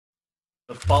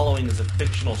The following is a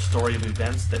fictional story of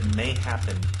events that may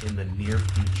happen in the near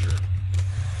future.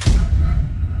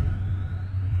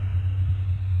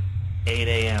 8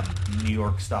 a.m. New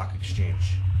York Stock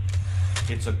Exchange.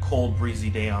 It's a cold, breezy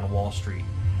day on Wall Street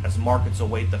as markets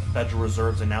await the Federal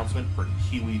Reserve's announcement for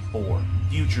QE4.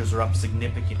 Futures are up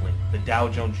significantly. The Dow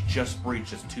Jones just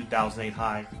breached its 2008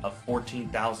 high of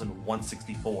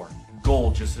 14,164.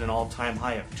 Gold just hit an all-time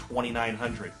high of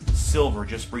 $2,900. Silver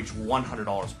just breached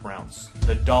 $100 per ounce.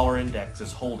 The dollar index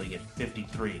is holding at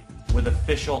 53. With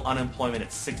official unemployment at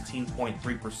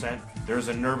 16.3%, there is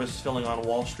a nervous feeling on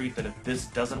Wall Street that if this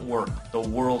doesn't work, the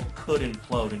world could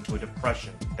implode into a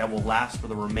depression that will last for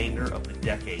the remainder of the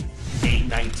decade.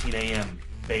 8:19 a.m.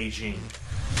 Beijing.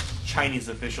 Chinese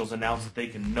officials announced that they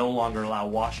can no longer allow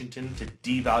Washington to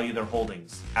devalue their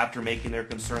holdings. After making their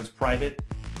concerns private,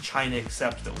 China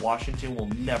accepts that Washington will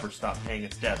never stop paying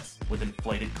its debts with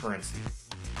inflated currency.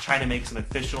 China makes an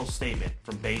official statement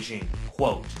from Beijing,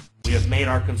 quote, "We have made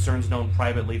our concerns known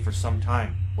privately for some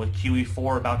time. With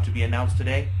QE4 about to be announced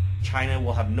today, China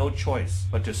will have no choice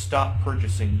but to stop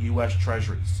purchasing U.S.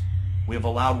 treasuries. We have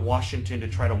allowed Washington to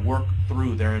try to work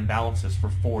through their imbalances for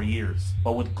 4 years.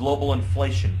 But with global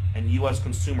inflation and U.S.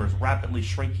 consumers rapidly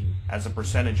shrinking as a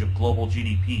percentage of global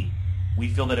GDP, we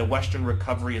feel that a Western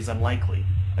recovery is unlikely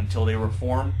until they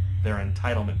reform their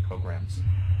entitlement programs."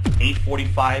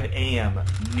 8:45 a.m.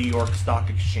 New York Stock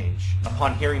Exchange.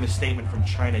 Upon hearing the statement from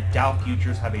China, Dow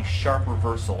futures have a sharp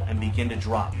reversal and begin to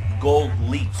drop. Gold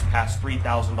leaps past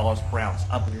 $3,000 per ounce,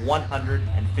 up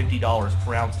 $150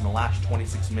 per ounce in the last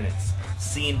 26 minutes.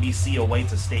 CNBC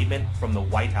awaits a statement from the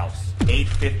White House.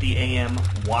 8:50 a.m.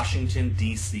 Washington,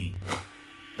 D.C.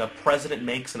 The president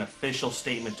makes an official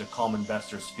statement to calm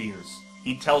investors' fears.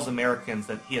 He tells Americans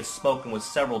that he has spoken with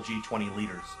several G20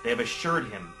 leaders. They have assured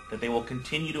him that they will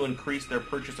continue to increase their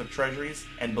purchase of treasuries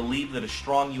and believe that a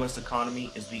strong U.S.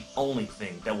 economy is the only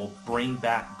thing that will bring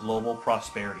back global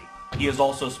prosperity. He has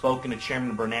also spoken to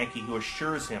Chairman Bernanke, who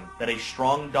assures him that a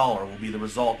strong dollar will be the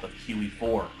result of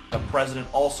QE4. The president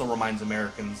also reminds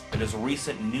Americans that his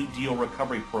recent New Deal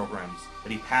recovery programs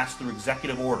that he passed through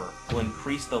executive order will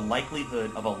increase the likelihood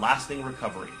of a lasting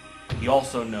recovery. He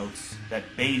also notes that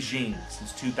Beijing,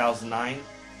 since 2009,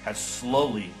 has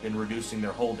slowly been reducing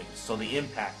their holdings, so the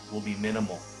impact will be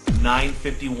minimal.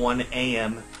 9:51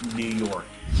 a.m. New York.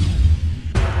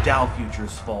 Dow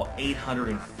futures fall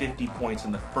 850 points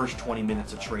in the first 20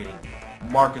 minutes of trading.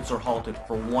 Markets are halted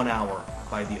for 1 hour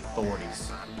by the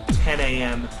authorities. 10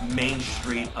 a.m. Main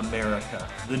Street, America.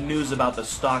 The news about the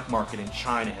stock market in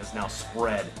China has now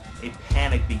spread. A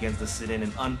panic begins to set in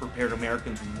and unprepared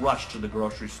Americans rush to the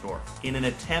grocery store. In an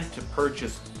attempt to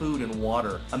purchase food and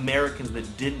water, Americans that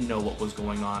didn't know what was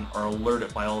going on are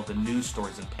alerted by all of the news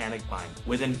stories and panic buying.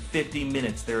 Within 50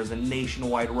 minutes, there is a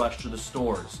nationwide rush to the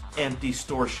stores. Empty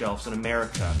store shelves in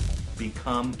America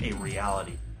become a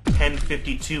reality.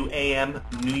 10:52 a.m.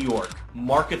 New York.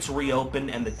 Markets reopen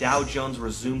and the Dow Jones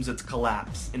resumes its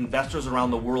collapse. Investors around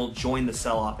the world join the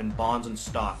sell-off in bonds and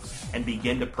stocks and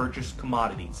begin to purchase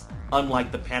commodities.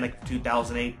 Unlike the panic of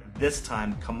 2008, this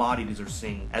time commodities are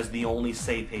seen as the only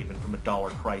safe haven from a dollar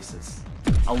crisis.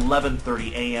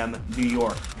 11:30 a.m. New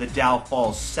York. The Dow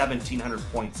falls 1,700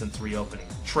 points since reopening.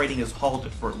 Trading is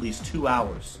halted for at least 2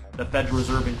 hours. The Federal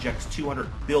Reserve injects $200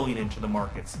 billion into the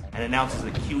markets and announces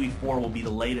that QE4 will be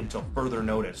delayed until further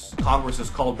notice. Congress is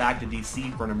called back to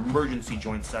D.C. for an emergency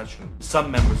joint session.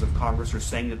 Some members of Congress are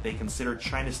saying that they consider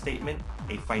China's statement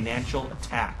a financial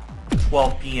attack.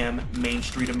 12 p.m. Main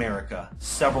Street, America.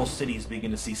 Several cities begin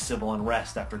to see civil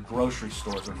unrest after grocery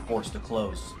stores are forced to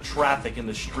close. Traffic in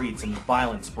the streets and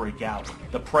violence break out.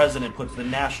 The president puts the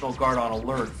National Guard on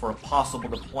alert for a possible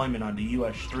deployment onto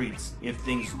U.S. streets if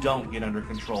things don't get under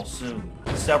control soon.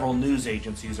 Several news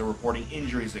agencies are reporting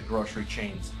injuries at grocery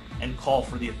chains and call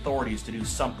for the authorities to do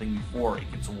something before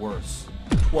it gets worse.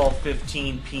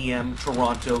 12:15 p.m.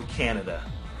 Toronto, Canada.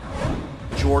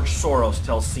 George Soros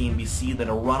tells CNBC that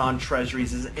a run on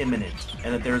treasuries is imminent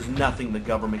and that there is nothing the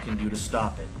government can do to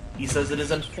stop it. He says it is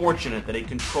unfortunate that a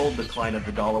controlled decline of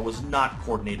the dollar was not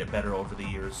coordinated better over the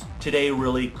years. Today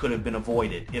really could have been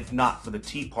avoided if not for the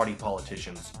Tea Party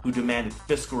politicians who demanded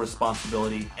fiscal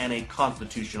responsibility and a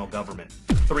constitutional government.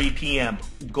 3 p.m.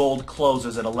 Gold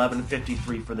closes at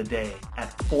 $11.53 for the day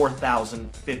at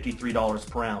 $4,053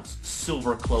 per ounce.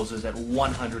 Silver closes at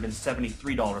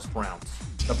 $173 per ounce.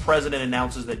 The president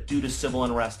announces that due to civil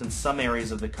unrest in some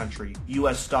areas of the country,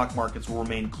 U.S. stock markets will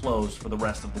remain closed for the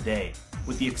rest of the day.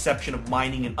 With the exception of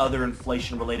mining and other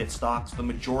inflation-related stocks, the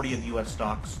majority of U.S.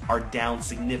 stocks are down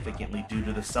significantly due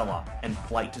to the sell-off and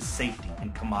flight to safety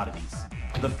in commodities.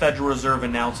 The Federal Reserve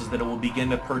announces that it will begin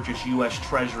to purchase U.S.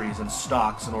 treasuries and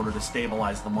stocks in order to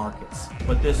stabilize the markets.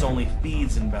 But this only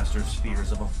feeds investors'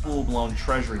 fears of a full-blown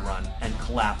treasury run and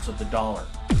collapse of the dollar.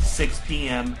 6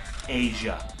 p.m.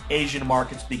 Asia. Asian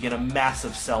markets begin a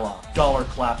massive sell-off. Dollar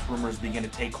collapse rumors begin to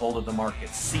take hold of the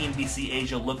markets. CNBC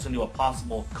Asia looks into a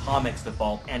possible COMEX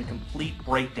default and complete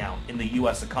breakdown in the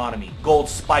U.S. economy. Gold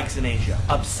spikes in Asia,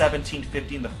 up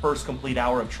 17.50 in the first complete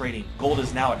hour of trading. Gold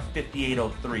is now at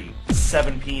 58.03.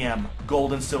 7 p.m.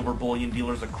 Gold and silver bullion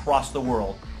dealers across the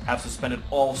world have suspended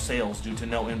all sales due to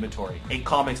no inventory. A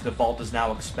COMEX default is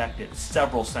now expected.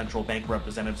 Several central bank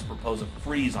representatives propose a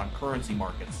freeze on currency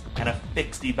markets and a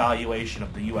fixed devaluation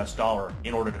of the U.S. dollar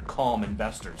in order to calm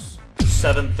investors.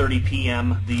 7:30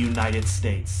 p.m. the United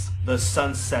States. The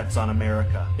sun sets on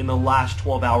America. In the last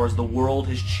 12 hours, the world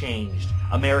has changed.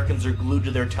 Americans are glued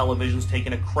to their televisions,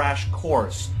 taking a crash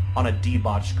course on a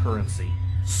debauched currency.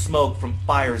 Smoke from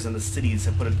fires in the cities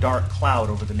have put a dark cloud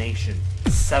over the nation.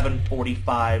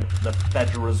 7:45, the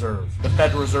Federal Reserve. The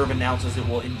Federal Reserve announces it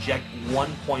will inject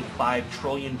 $1.5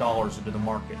 trillion into the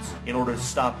markets in order to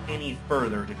stop any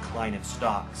further decline in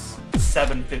stocks.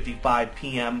 7:55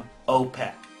 p.m.,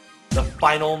 OPEC. The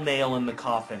final nail in the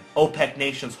coffin. OPEC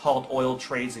nations halt oil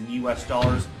trades in U.S.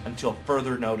 dollars until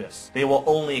further notice. They will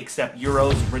only accept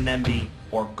euros, renminbi,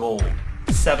 or gold.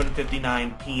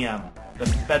 7:59 p.m. The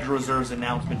Federal Reserve's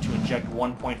announcement to inject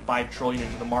 $1.5 trillion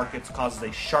into the markets causes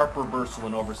a sharp reversal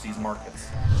in overseas markets.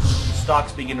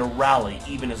 Stocks begin to rally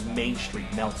even as Main Street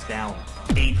melts down.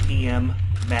 8 p.m.,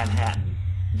 Manhattan.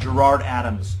 Gerard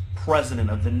Adams, president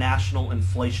of the National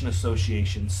Inflation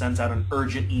Association, sends out an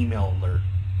urgent email alert.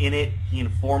 In it, he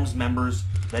informs members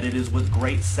that it is with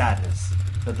great sadness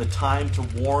that the time to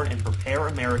warn and prepare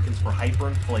Americans for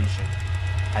hyperinflation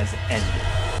has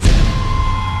ended.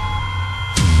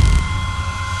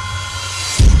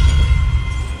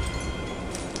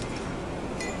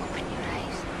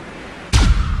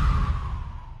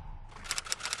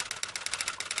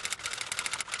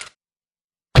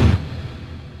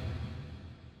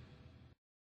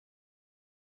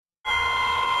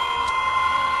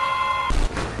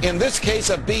 In this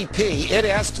case of BP, it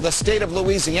asked the state of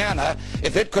Louisiana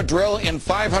if it could drill in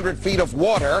 500 feet of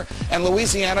water, and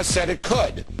Louisiana said it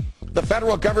could. The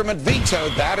federal government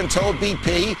vetoed that and told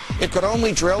BP it could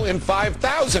only drill in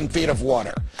 5,000 feet of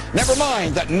water. Never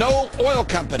mind that no oil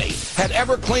company had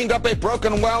ever cleaned up a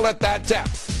broken well at that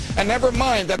depth. And never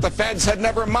mind that the feds had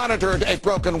never monitored a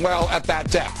broken well at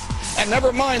that depth. And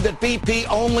never mind that BP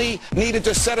only needed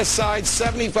to set aside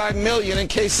 $75 million in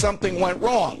case something went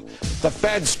wrong. The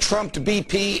feds trumped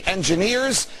BP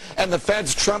engineers, and the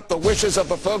feds trumped the wishes of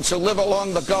the folks who live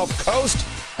along the Gulf Coast,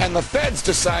 and the feds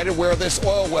decided where this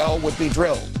oil well would be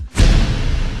drilled.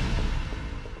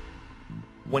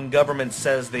 When government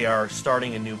says they are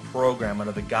starting a new program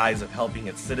under the guise of helping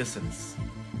its citizens,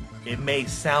 it may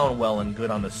sound well and good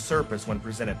on the surface when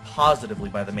presented positively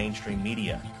by the mainstream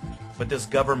media. But this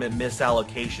government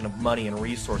misallocation of money and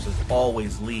resources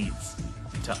always leads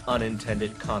to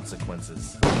unintended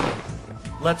consequences.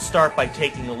 Let's start by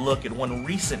taking a look at one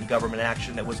recent government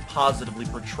action that was positively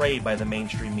portrayed by the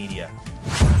mainstream media.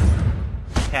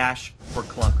 Cash for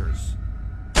clunkers.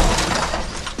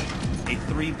 A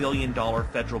 $3 billion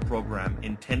federal program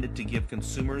intended to give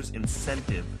consumers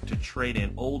incentive to trade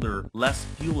in older, less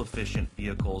fuel-efficient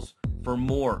vehicles for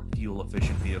more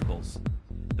fuel-efficient vehicles.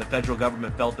 The federal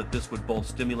government felt that this would both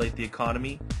stimulate the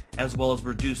economy as well as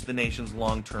reduce the nation's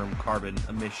long-term carbon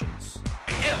emissions.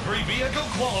 Every vehicle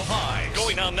qualifies.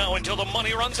 Going on now until the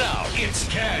money runs out. It's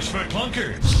cash for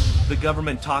clunkers. The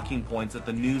government talking points that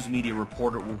the news media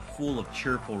reported were full of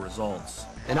cheerful results.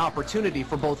 An opportunity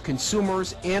for both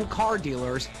consumers and car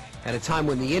dealers at a time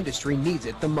when the industry needs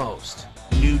it the most.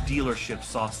 New dealerships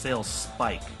saw sales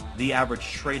spike. The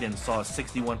average trade-in saw a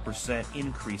 61%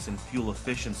 increase in fuel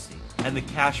efficiency, and the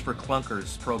Cash for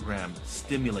Clunkers program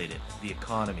stimulated the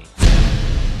economy.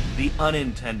 The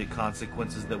unintended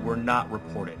consequences that were not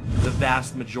reported. The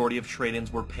vast majority of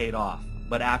trade-ins were paid off,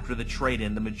 but after the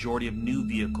trade-in, the majority of new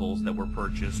vehicles that were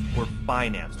purchased were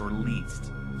financed or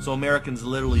leased. So Americans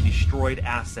literally destroyed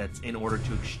assets in order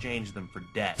to exchange them for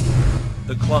debt.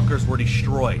 The clunkers were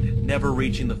destroyed, never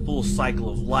reaching the full cycle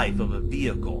of life of a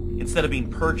vehicle. Instead of being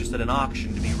purchased at an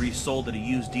auction to be resold at a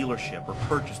used dealership or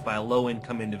purchased by a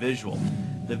low-income individual,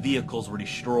 the vehicles were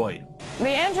destroyed. The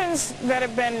engines that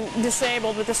have been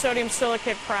disabled with the sodium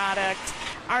silicate product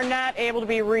are not able to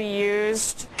be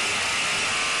reused.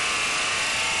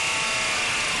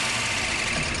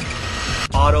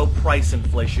 Auto price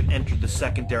inflation entered the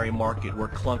secondary market where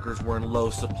clunkers were in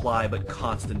low supply but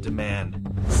constant demand.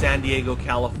 San Diego,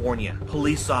 California,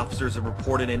 police officers have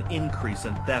reported an increase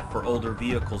in theft for older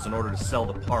vehicles in order to sell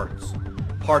the parts.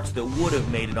 Parts that would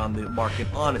have made it on the market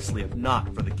honestly if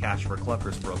not for the Cash for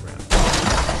Clunkers program.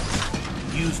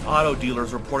 Used auto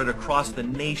dealers reported across the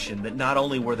nation that not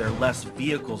only were there less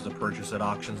vehicles to purchase at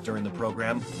auctions during the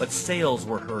program, but sales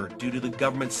were hurt due to the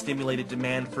government-stimulated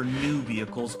demand for new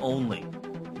vehicles only.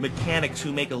 Mechanics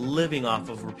who make a living off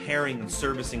of repairing and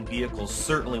servicing vehicles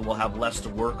certainly will have less to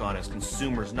work on as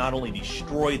consumers not only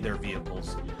destroyed their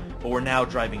vehicles, but were now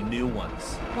driving new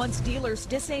ones. Once dealers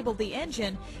disable the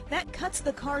engine, that cuts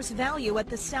the car's value at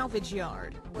the salvage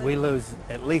yard. We lose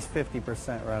at least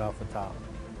 50% right off the top,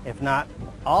 if not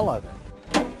all of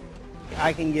it.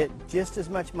 I can get just as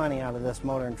much money out of this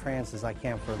motor and trans as I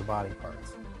can for the body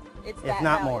parts. It's if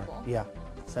not more. Yeah,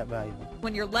 it's that valuable.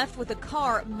 When you're left with a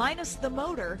car minus the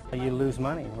motor, you lose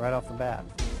money right off the bat.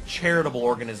 Charitable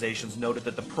organizations noted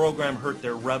that the program hurt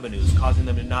their revenues, causing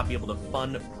them to not be able to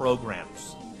fund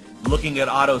programs. Looking at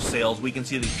auto sales, we can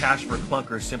see that Cash for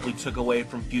Clunkers simply took away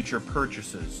from future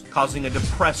purchases, causing a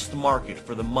depressed market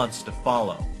for the months to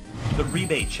follow. The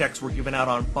rebate checks were given out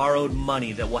on borrowed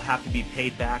money that will have to be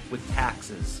paid back with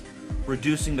taxes,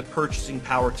 reducing the purchasing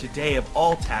power today of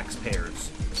all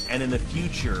taxpayers, and in the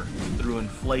future through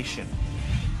inflation.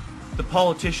 The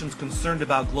politicians concerned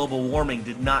about global warming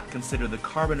did not consider the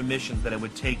carbon emissions that it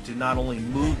would take to not only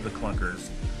move the clunkers,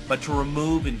 but to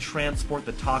remove and transport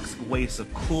the toxic waste of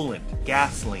coolant,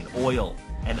 gasoline, oil,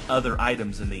 and other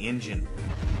items in the engine.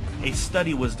 A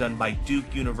study was done by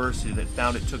Duke University that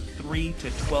found it took 3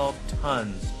 to 12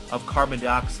 tons of carbon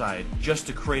dioxide just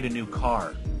to create a new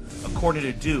car. According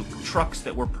to Duke, trucks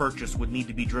that were purchased would need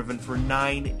to be driven for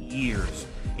 9 years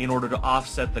in order to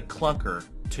offset the clunker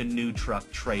to new truck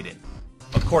trade-in.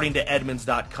 According to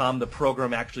Edmunds.com, the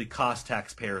program actually cost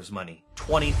taxpayers money.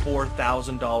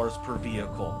 $24,000 per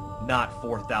vehicle, not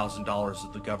 $4,000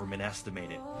 as the government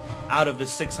estimated. Out of the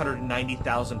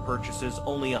 690,000 purchases,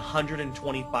 only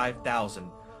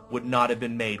 125,000 would not have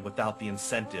been made without the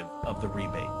incentive of the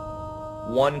rebate.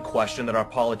 One question that our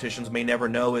politicians may never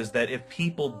know is that if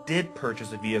people did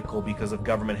purchase a vehicle because of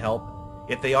government help,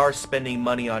 if they are spending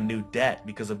money on new debt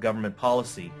because of government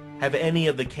policy, have any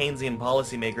of the Keynesian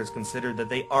policymakers considered that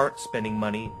they aren't spending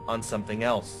money on something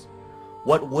else?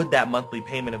 What would that monthly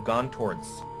payment have gone towards?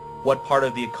 What part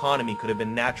of the economy could have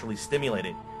been naturally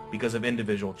stimulated because of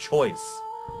individual choice?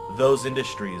 Those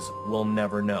industries will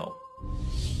never know.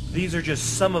 These are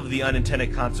just some of the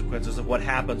unintended consequences of what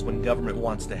happens when government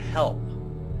wants to help.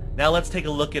 Now let's take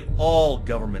a look at all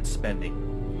government spending.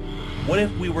 What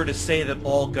if we were to say that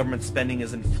all government spending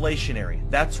is inflationary?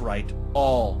 That's right,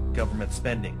 all government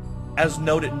spending. As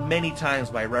noted many times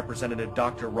by Representative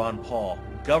Dr. Ron Paul,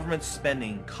 government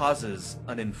spending causes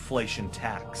an inflation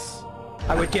tax.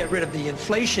 I would get rid of the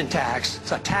inflation tax.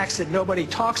 It's a tax that nobody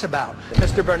talks about.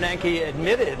 Mr. Bernanke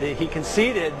admitted that he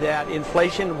conceded that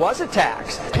inflation was a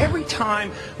tax. Every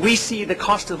time we see the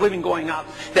cost of living going up,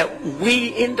 that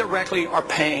we indirectly are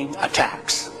paying a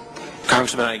tax.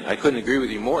 Congressman, I couldn't agree with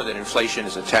you more that inflation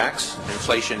is a tax.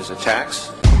 Inflation is a tax.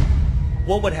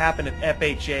 What would happen if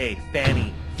FHA,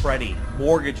 Fannie, Freddie,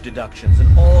 mortgage deductions,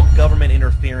 and all government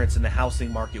interference in the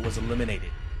housing market was eliminated?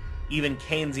 Even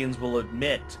Keynesians will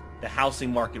admit the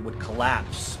housing market would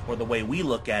collapse, or the way we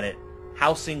look at it,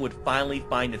 housing would finally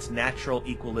find its natural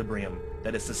equilibrium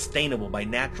that is sustainable by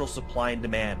natural supply and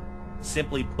demand.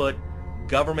 Simply put,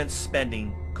 government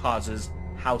spending causes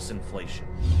house inflation.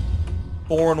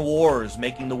 Foreign wars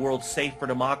making the world safe for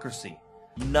democracy.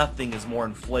 Nothing is more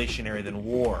inflationary than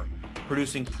war,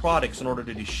 producing products in order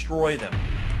to destroy them,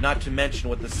 not to mention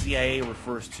what the CIA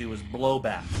refers to as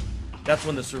blowback. That's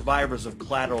when the survivors of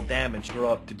collateral damage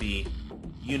grow up to be,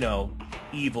 you know,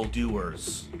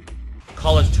 evildoers.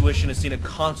 College tuition has seen a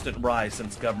constant rise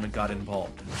since government got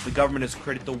involved. The government has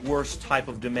created the worst type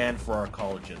of demand for our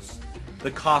colleges. The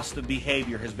cost of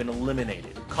behavior has been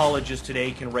eliminated. Colleges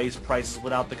today can raise prices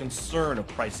without the concern of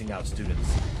pricing out students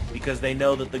because they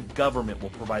know that the government will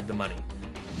provide the money.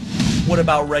 What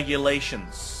about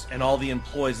regulations and all the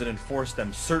employees that enforce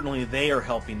them? Certainly they are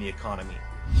helping the economy.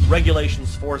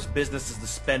 Regulations force businesses to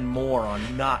spend more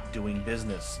on not doing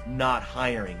business, not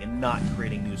hiring, and not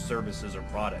creating new services or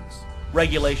products.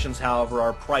 Regulations, however,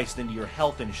 are priced into your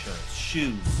health insurance,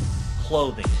 shoes,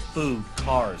 clothing, food,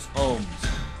 cars, homes,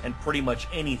 and pretty much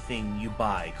anything you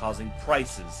buy, causing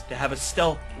prices to have a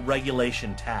stealth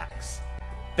regulation tax.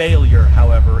 Failure,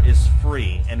 however, is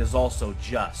free and is also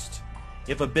just.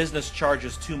 If a business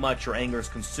charges too much or angers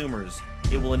consumers,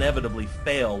 it will inevitably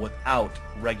fail without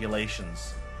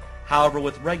regulations. However,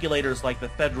 with regulators like the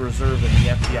Federal Reserve and the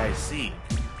FDIC,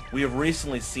 we have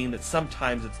recently seen that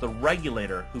sometimes it's the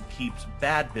regulator who keeps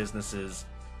bad businesses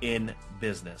in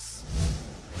business.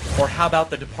 Or how about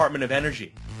the Department of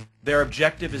Energy? Their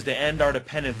objective is to end our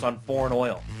dependence on foreign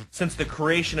oil. Since the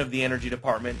creation of the Energy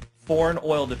Department, foreign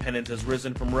oil dependence has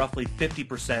risen from roughly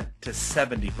 50% to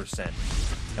 70%.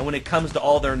 And when it comes to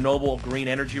all their noble green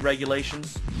energy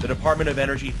regulations, the Department of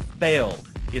Energy failed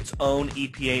its own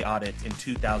EPA audit in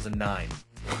 2009.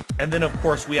 And then, of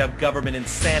course, we have government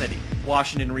insanity.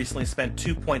 Washington recently spent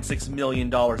 $2.6 million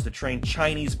to train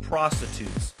Chinese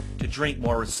prostitutes to drink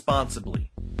more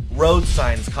responsibly. Road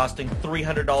signs costing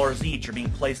 $300 each are being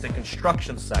placed at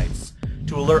construction sites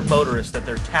to alert motorists that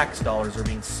their tax dollars are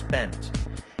being spent.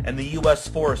 And the U.S.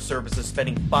 Forest Service is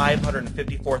spending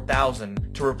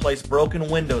 $554,000 to replace broken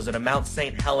windows at a Mount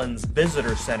St. Helens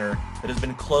visitor center that has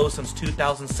been closed since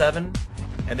 2007,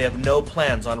 and they have no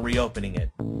plans on reopening it.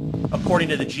 According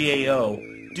to the GAO,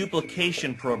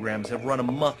 duplication programs have run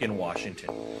amok in Washington,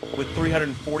 with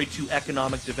 342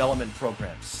 economic development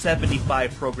programs,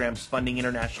 75 programs funding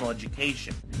international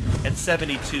education, and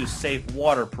 72 safe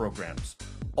water programs,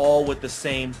 all with the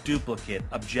same duplicate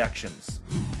objections.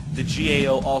 The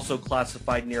GAO also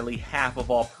classified nearly half of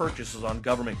all purchases on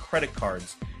government credit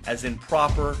cards as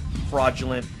improper,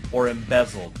 fraudulent, or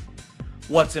embezzled.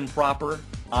 What's improper?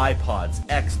 iPods,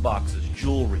 Xboxes,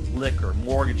 jewelry, liquor,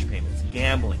 mortgage payments,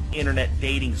 gambling, internet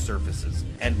dating services,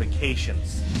 and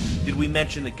vacations. Did we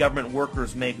mention that government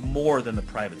workers make more than the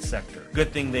private sector?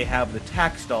 Good thing they have the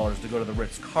tax dollars to go to the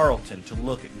Ritz-Carlton to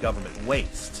look at government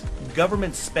waste.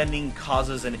 Government spending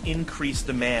causes an increased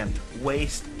demand,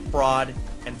 waste, fraud,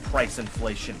 and price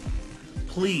inflation.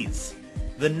 Please,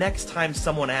 the next time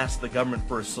someone asks the government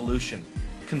for a solution,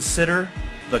 consider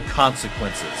the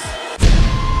consequences.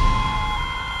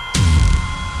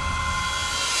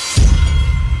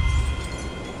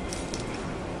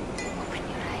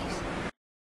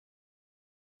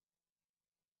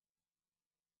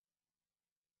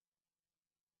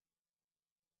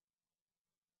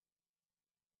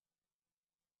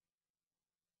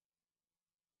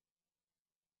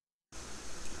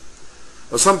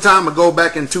 Some time ago,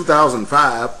 back in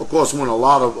 2005, of course, when a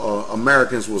lot of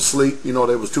Americans were asleep, you know,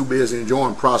 they was too busy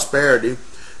enjoying prosperity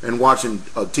and watching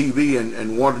TV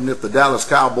and wondering if the Dallas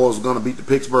Cowboys were going to beat the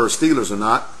Pittsburgh Steelers or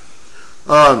not.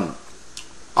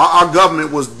 Our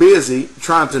government was busy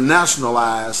trying to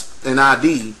nationalize an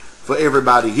ID for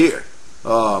everybody here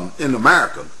in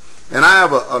America. And I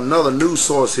have another news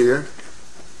source here,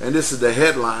 and this is the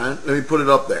headline. Let me put it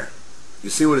up there. You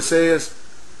see what it says?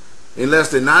 In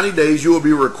less than 90 days, you will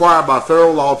be required by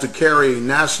federal law to carry a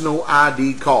national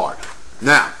ID card.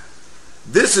 Now,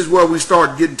 this is where we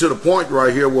start getting to the point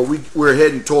right here where we're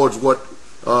heading towards what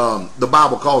the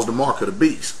Bible calls the mark of the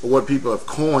beast, or what people have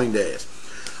coined as.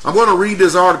 I'm going to read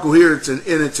this article here in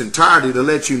its entirety to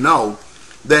let you know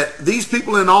that these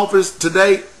people in office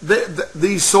today,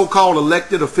 these so-called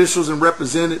elected officials and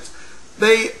representatives,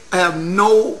 they have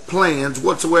no plans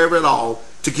whatsoever at all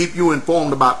to keep you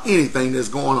informed about anything that's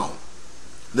going on.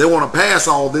 They want to pass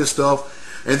all this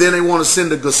stuff, and then they want to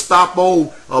send a Gestapo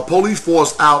police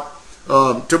force out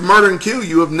to murder and kill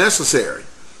you if necessary,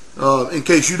 in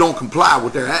case you don't comply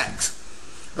with their acts,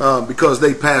 because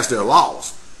they passed their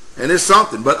laws. And it's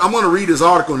something. But I'm going to read this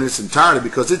article in its entirety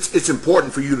because it's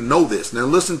important for you to know this. Now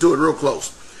listen to it real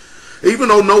close. Even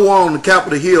though no one on the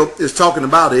Capitol Hill is talking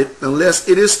about it, unless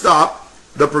it is stopped,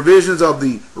 the provisions of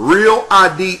the Real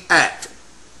ID Act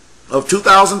of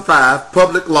 2005,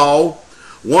 Public Law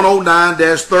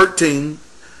 109-13,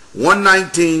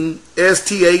 119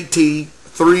 STAT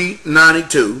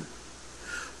 392,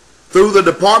 through the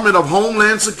Department of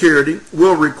Homeland Security,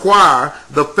 will require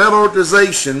the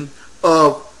federalization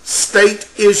of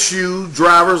state-issued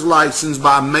driver's license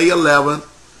by May 11,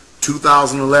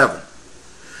 2011.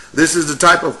 This is the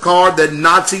type of card that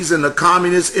Nazis and the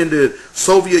communists in the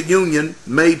Soviet Union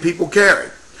made people carry.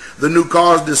 The new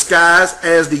card is disguised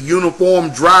as the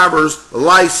uniform driver's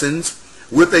license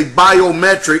with a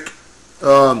biometric.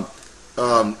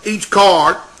 Each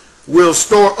card will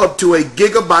store up to a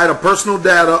gigabyte of personal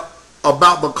data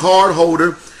about the card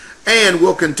holder and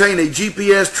will contain a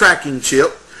GPS tracking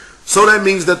chip. So that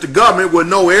means that the government will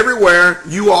know everywhere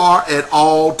you are at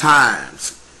all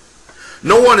times.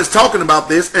 No one is talking about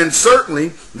this, and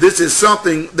certainly this is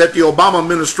something that the Obama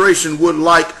administration would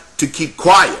like to keep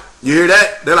quiet. You hear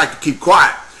that? They like to keep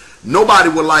quiet. Nobody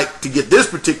would like to get this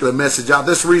particular message out.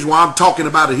 That's the reason why I'm talking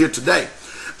about it here today.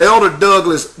 Elder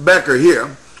Douglas Becker here,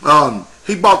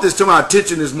 he brought this to my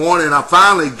attention this morning, and I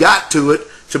finally got to it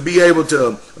to be able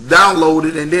to download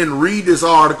it and then read this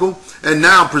article and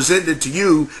now present it to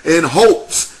you in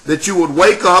hopes that you would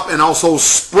wake up and also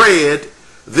spread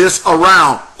this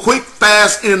around quick,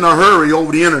 fast, in a hurry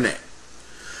over the internet.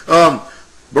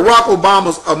 Barack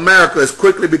Obama's America is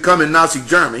quickly becoming Nazi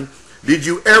Germany. Did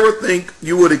you ever think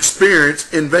you would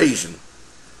experience invasion?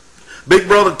 Big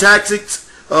brother tactics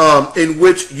in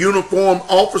which uniformed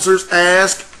officers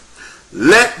ask,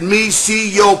 "Let me see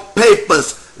your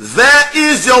papers. That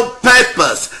is your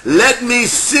papers. Let me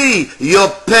see your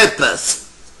papers."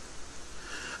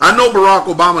 I know Barack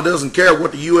Obama doesn't care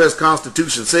what the U.S.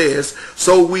 Constitution says,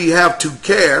 so we have to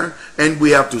care and we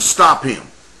have to stop him.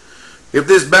 If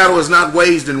this battle is not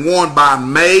waged and won by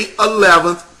May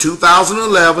 11th,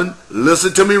 2011,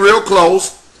 listen to me real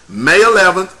close, May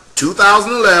 11th,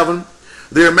 2011,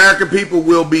 the American people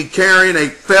will be carrying a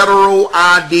federal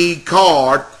ID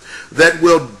card that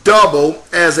will double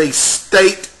as a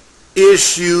state-issued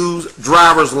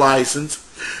driver's license.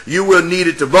 You will need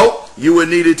it to vote. You will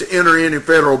need it to enter any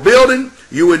federal building.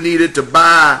 You will need it to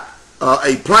buy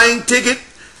a plane ticket.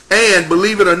 And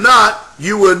believe it or not,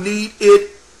 you will need it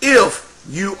if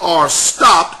you are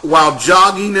stopped while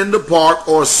jogging in the park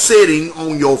or sitting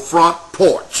on your front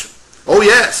porch. Oh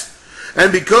yes.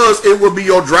 And because it will be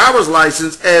your driver's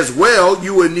license as well,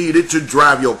 you will need it to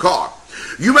drive your car.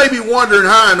 You may be wondering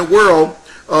how in the world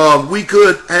we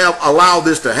could have allowed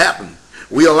this to happen.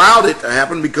 We allowed it to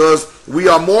happen because we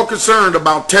are more concerned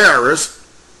about terrorists,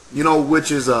 you know, which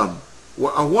is, I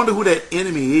wonder who that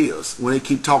enemy is when they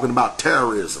keep talking about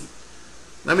terrorism.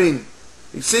 I mean,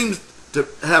 he seems to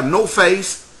have no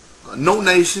face, no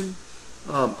nation.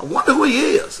 I wonder who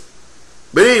he is.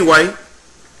 But anyway,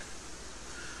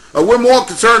 we're more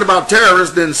concerned about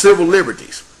terrorists than civil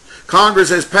liberties. Congress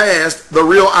has passed the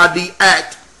Real ID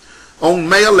Act on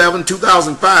May 11,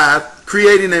 2005,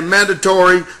 creating a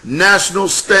mandatory national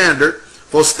standard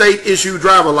for state-issued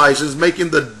driver license, making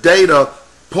the data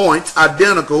points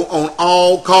identical on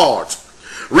all cards.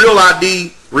 Real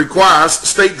ID requires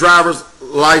state driver's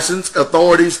license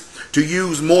authorities to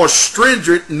use more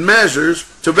stringent measures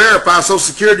to verify Social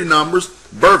Security numbers,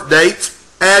 birth dates,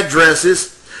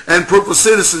 addresses, and proof of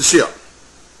citizenship.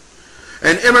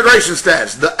 And immigration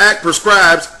status. The Act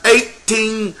prescribes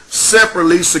 18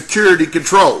 separately security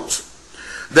controls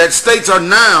that states are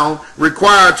now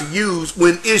required to use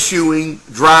when issuing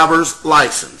driver's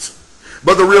license.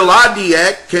 But the Real ID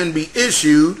Act can be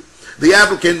issued. The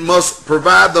applicant must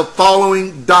provide the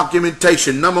following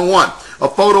documentation. Number one, a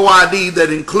photo ID that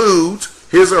includes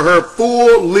his or her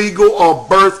full legal or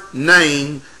birth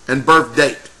name and birth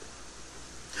date.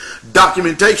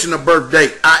 Documentation of birth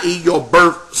date, i.e. your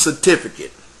birth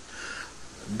certificate.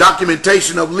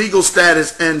 Documentation of legal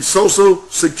status and social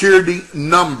security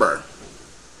number.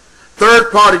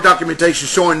 Third-party documentation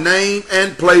showing name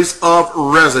and place of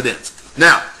residence.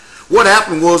 Now, what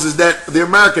happened was that the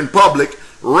American public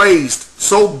raised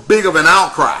so big of an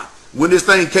outcry when this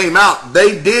thing came out.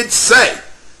 They did say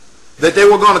that they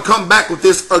were going to come back with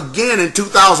this again in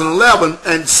 2011,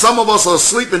 and some of us are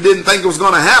asleep and didn't think it was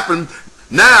going to happen.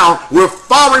 Now, we're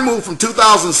far removed from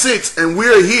 2006, and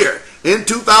we're here in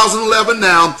 2011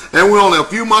 now, and we're only a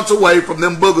few months away from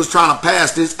them boogers trying to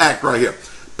pass this act right here.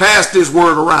 Pass this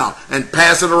word around, and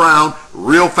pass it around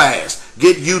real fast.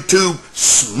 Get YouTube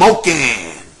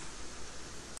smoking.